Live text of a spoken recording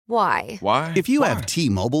Why? Why? If you have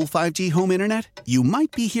T-Mobile 5G home internet, you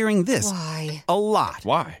might be hearing this Why? a lot.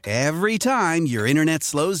 Why? Every time your internet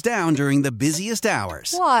slows down during the busiest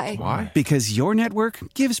hours. Why? Why? Because your network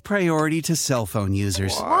gives priority to cell phone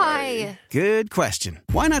users. Why? Good question.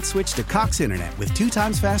 Why not switch to Cox Internet with 2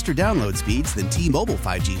 times faster download speeds than T-Mobile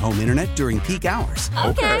 5G home internet during peak hours?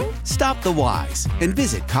 Okay. Stop the whys and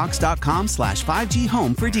visit cox.com/5G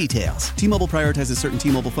home for details. T-Mobile prioritizes certain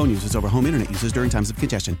T-Mobile phone users over home internet users during times of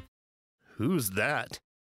congestion. Who's that?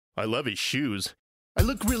 I love his shoes. I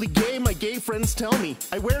look really gay, my gay friends tell me.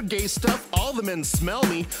 I wear gay stuff, all the men smell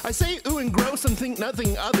me. I say ooh and gross and think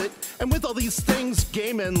nothing of it. And with all these things,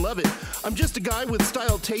 gay men love it. I'm just a guy with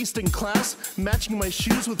style, taste, and class, matching my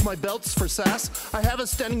shoes with my belts for sass. I have a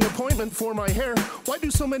standing appointment for my hair. Why do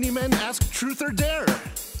so many men ask truth or dare?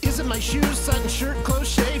 Is it my shoes, satin shirt, close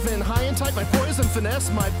shaven, high and tight, my poise and finesse,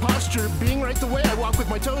 my posture being right the way I walk with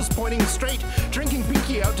my toes pointing straight, drinking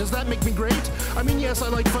pinky out, does that make me great? I mean, yes, I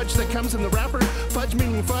like fudge that comes in the wrapper, fudge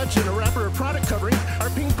meaning fudge and a wrapper a product covering. Are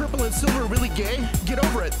pink, purple, and silver really gay? Get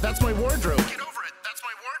over it, that's my wardrobe. Get over it, that's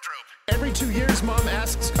my wardrobe. Every 2 years, mom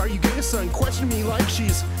asks, are you gay, son? Question me like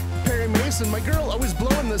she's Perry Mason. My girl always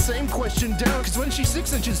blowing the same question down, cause when she's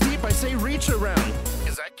 6 inches deep, I say reach around.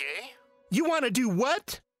 Is that gay? You wanna do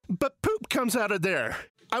what? But poop comes out of there.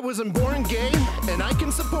 I wasn't born gay, and I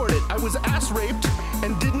can support it. I was ass raped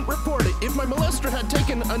and didn't report it. If my molester had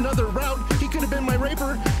taken another route, he could have been my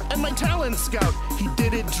raper and my talent scout. He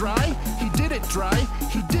did it dry, he did it dry,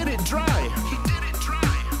 he did it dry, he did it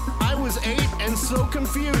dry. I was 8 and so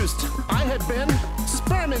confused. I had been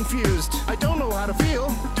sperm infused. I don't know how to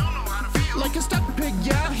feel. Like a stuck pig,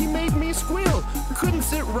 yeah, he made me squeal. Couldn't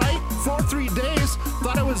sit right for 3 days.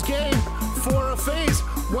 Thought I was gay for a phase.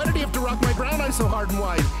 Why did he have to rock my brown eye so hard and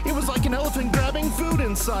wide? It was like an elephant grabbing food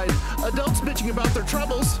inside. Adults bitching about their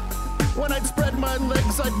troubles. When I'd spread my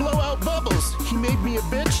legs, I'd blow out bubbles. He made me a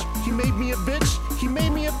bitch, he made me a bitch, he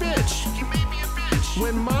made me a bitch, he made me a bitch.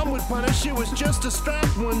 When mom would punish, it was just a strap.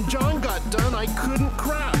 When John got done, I couldn't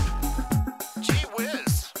crap. Gee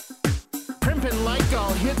whiz. Primping like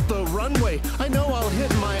I'll hit the runway. I know I'll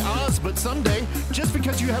hit my Oz, but someday, just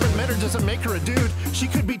because you haven't met her doesn't make her a dude. She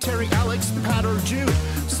could be Terry, Alex, Pat, or Jude.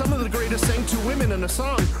 Some of the greatest sang to women in a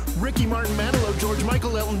song. Ricky Martin, Manilow, George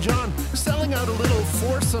Michael, Elton John. Selling out a little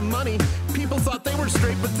for some money. People thought they were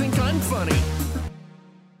straight but think I'm funny.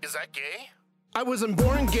 Is that gay? I wasn't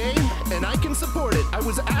born gay, and I can support it. I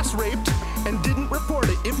was ass raped and didn't report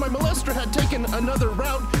it. If my molester had taken another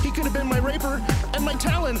route, he could have been my raper and my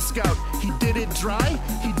talent scout. He did it dry,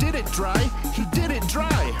 he did it dry, he did it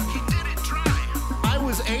dry, he did it dry. I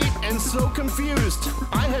was 8 and so confused.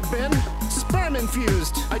 I had been sperm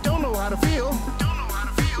infused. I don't know how to feel.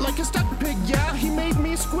 Like a stuck pig, yeah, he made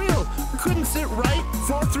me squeal. Couldn't sit right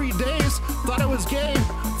for 3 days. Thought I was gay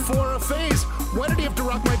for a phase. Why did he have to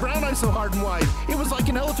rock my brown eye so hard and wide? It was like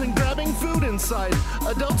an elephant grabbing food inside.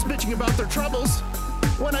 Adults bitching about their troubles.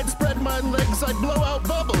 When I'd spread my legs, I'd blow out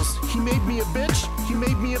bubbles. He made me a bitch, he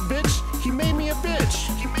made me a bitch, he made me a bitch,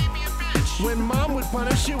 he made me a bitch. When mom would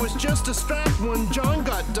punish, it was just a strap. When John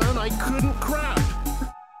got done, I couldn't crap.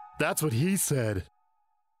 That's what he said.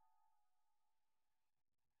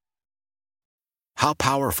 How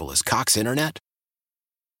powerful is Cox Internet?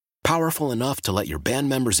 Powerful enough to let your band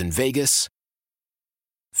members in Vegas,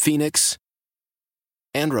 Phoenix,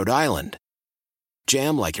 and Rhode Island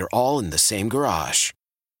jam like you're all in the same garage.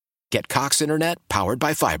 Get Cox Internet powered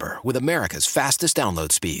by fiber with America's fastest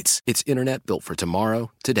download speeds. It's internet built for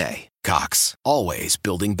tomorrow, today. Cox, always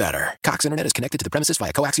building better. Cox Internet is connected to the premises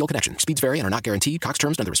via coaxial connection. Speeds vary and are not guaranteed. Cox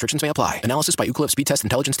terms and other restrictions may apply. Analysis by Ookla of Speed Test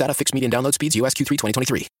Intelligence Data. Fixed median download speeds. US Q3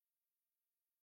 2023.